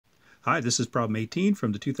Hi, this is Problem 18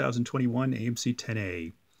 from the 2021 AMC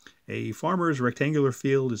 10A. A farmer's rectangular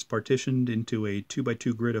field is partitioned into a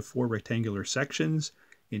 2x2 grid of 4 rectangular sections.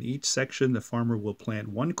 In each section, the farmer will plant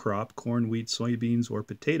one crop, corn, wheat, soybeans, or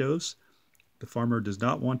potatoes. The farmer does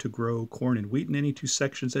not want to grow corn and wheat in any two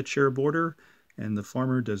sections that share a border, and the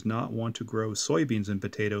farmer does not want to grow soybeans and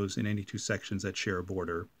potatoes in any two sections that share a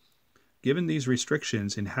border. Given these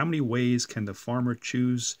restrictions, in how many ways can the farmer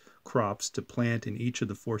choose crops to plant in each of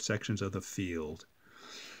the 4 sections of the field?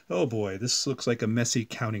 Oh boy, this looks like a messy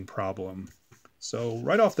counting problem. So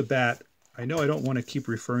right off the bat, I know I don't want to keep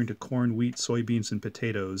referring to corn, wheat, soybeans, and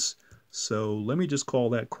potatoes. So let me just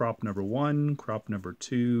call that crop number 1, crop number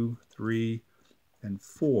 2, 3, and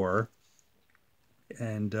 4.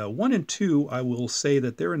 And 1 and 2, I will say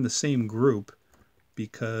that they're in the same group,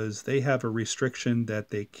 because they have a restriction that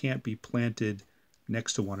they can't be planted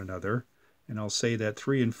next to one another. And I'll say that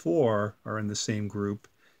 3 and 4 are in the same group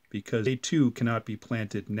because they too cannot be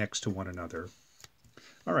planted next to one another.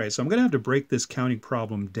 All right, so I'm going to have to break this counting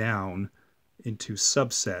problem down into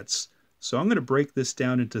subsets. So I'm going to break this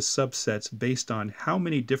down into subsets based on how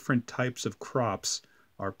many different types of crops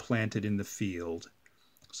are planted in the field.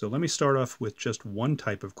 So let me start off with just one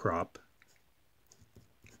type of crop.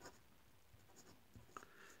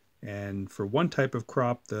 And for one type of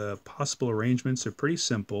crop, the possible arrangements are pretty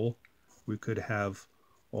simple. We could have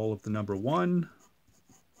all of the number 1,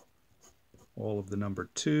 all of the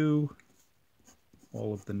number 2,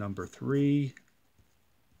 all of the number 3,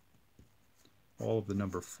 all of the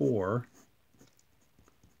number 4.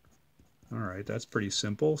 All right, that's pretty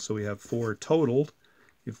simple. So we have 4 totaled.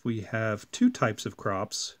 If we have 2 types of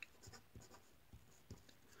crops,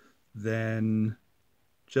 then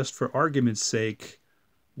just for argument's sake,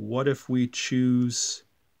 what if we choose,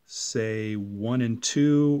 say, 1 and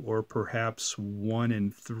 2, or perhaps 1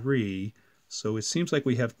 and 3? So it seems like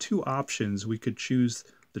we have 2 options. We could choose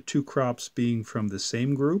the 2 crops being from the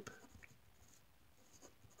same group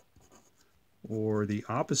or the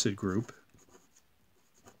opposite group.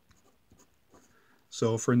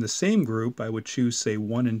 So if we're in the same group, I would choose, say,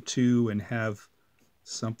 1 and 2 and have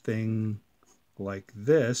something like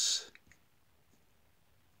this.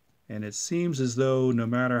 And it seems as though no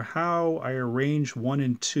matter how I arrange 1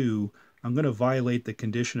 and 2, I'm going to violate the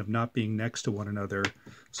condition of not being next to one another.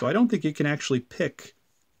 So I don't think you can actually pick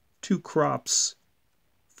 2 crops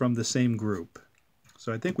from the same group.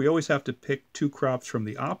 So I think we always have to pick 2 crops from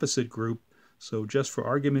the opposite group. So just for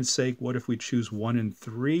argument's sake, what if we choose 1 and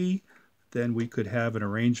 3? Then we could have an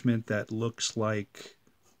arrangement that looks like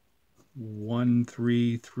 1,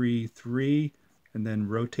 3, 3, 3, and then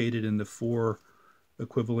rotate it in the 4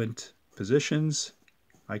 equivalent positions.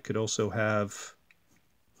 I could also have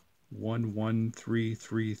 1, 1, 3,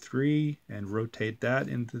 3, 3 and rotate that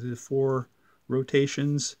into the 4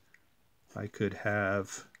 rotations. I could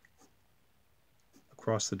have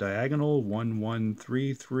across the diagonal 1, 1,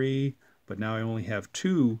 3, 3, but now I only have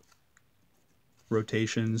 2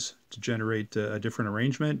 rotations to generate a different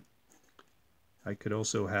arrangement. I could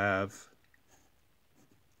also have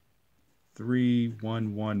 3,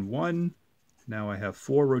 1, 1, 1. Now I have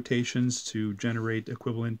 4 rotations to generate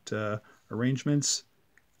equivalent arrangements,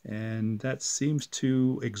 and that seems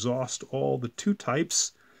to exhaust all the 2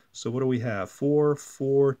 types. So what do we have? 4,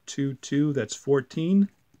 4, 2, 2, that's 14.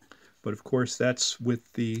 But of course that's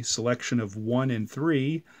with the selection of 1 and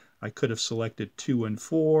 3. I could have selected 2 and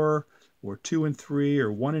 4, or 2 and 3,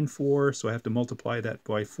 or 1 and 4, so I have to multiply that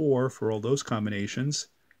by 4 for all those combinations.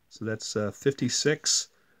 So that's 56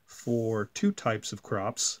 for 2 types of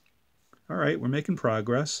crops. All right, we're making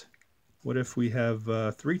progress. What if we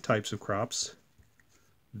have 3 types of crops?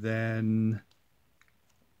 Then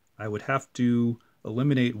I would have to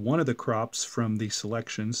eliminate one of the crops from the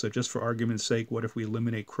selection. So just for argument's sake, what if we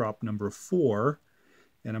eliminate crop number 4?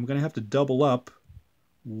 And I'm going to have to double up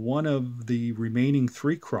one of the remaining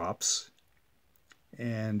 3 crops.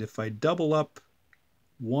 And if I double up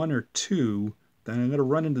 1 or 2, then I'm going to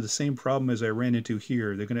run into the same problem as I ran into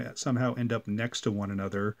here. They're going to somehow end up next to one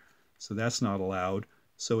another. So that's not allowed.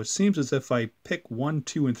 So it seems as if I pick 1,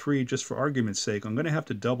 2, and 3 just for argument's sake, I'm going to have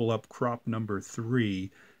to double up crop number 3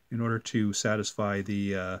 in order to satisfy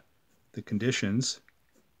the conditions.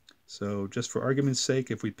 So just for argument's sake,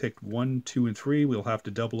 if we picked 1, 2, and 3, we'll have to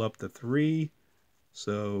double up the 3.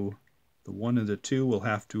 So the 1 and the 2 will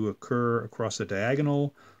have to occur across the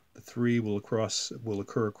diagonal. The 3 will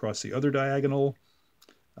occur across the other diagonal.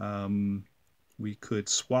 We could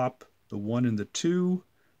swap the 1 and the 2.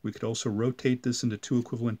 We could also rotate this into 2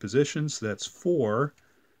 equivalent positions. So that's 4.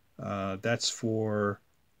 That's for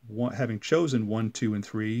having chosen 1, 2, and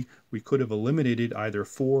 3, we could have eliminated either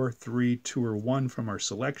 4, 3, 2, or 1 from our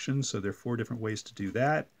selection. So there are 4 different ways to do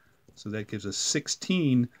that. So that gives us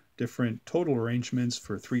 16 different total arrangements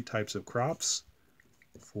for 3 types of crops.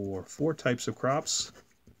 For 4 types of crops,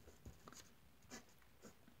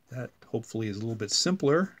 that hopefully is a little bit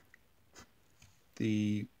simpler.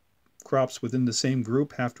 The crops within the same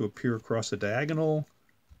group have to appear across a diagonal.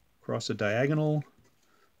 Across a diagonal.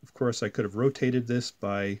 Of course, I could have rotated this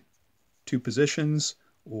by 2 positions,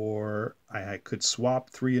 or I could swap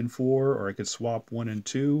 3 and 4, or I could swap 1 and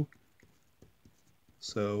 2.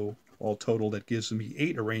 So all total, that gives me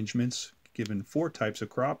 8 arrangements given 4 types of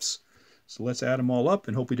crops. So let's add them all up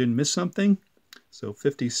and hope we didn't miss something. So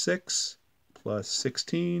 56 plus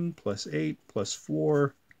 16 plus 8 plus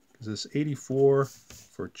 4 gives us 84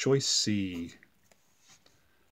 for choice C.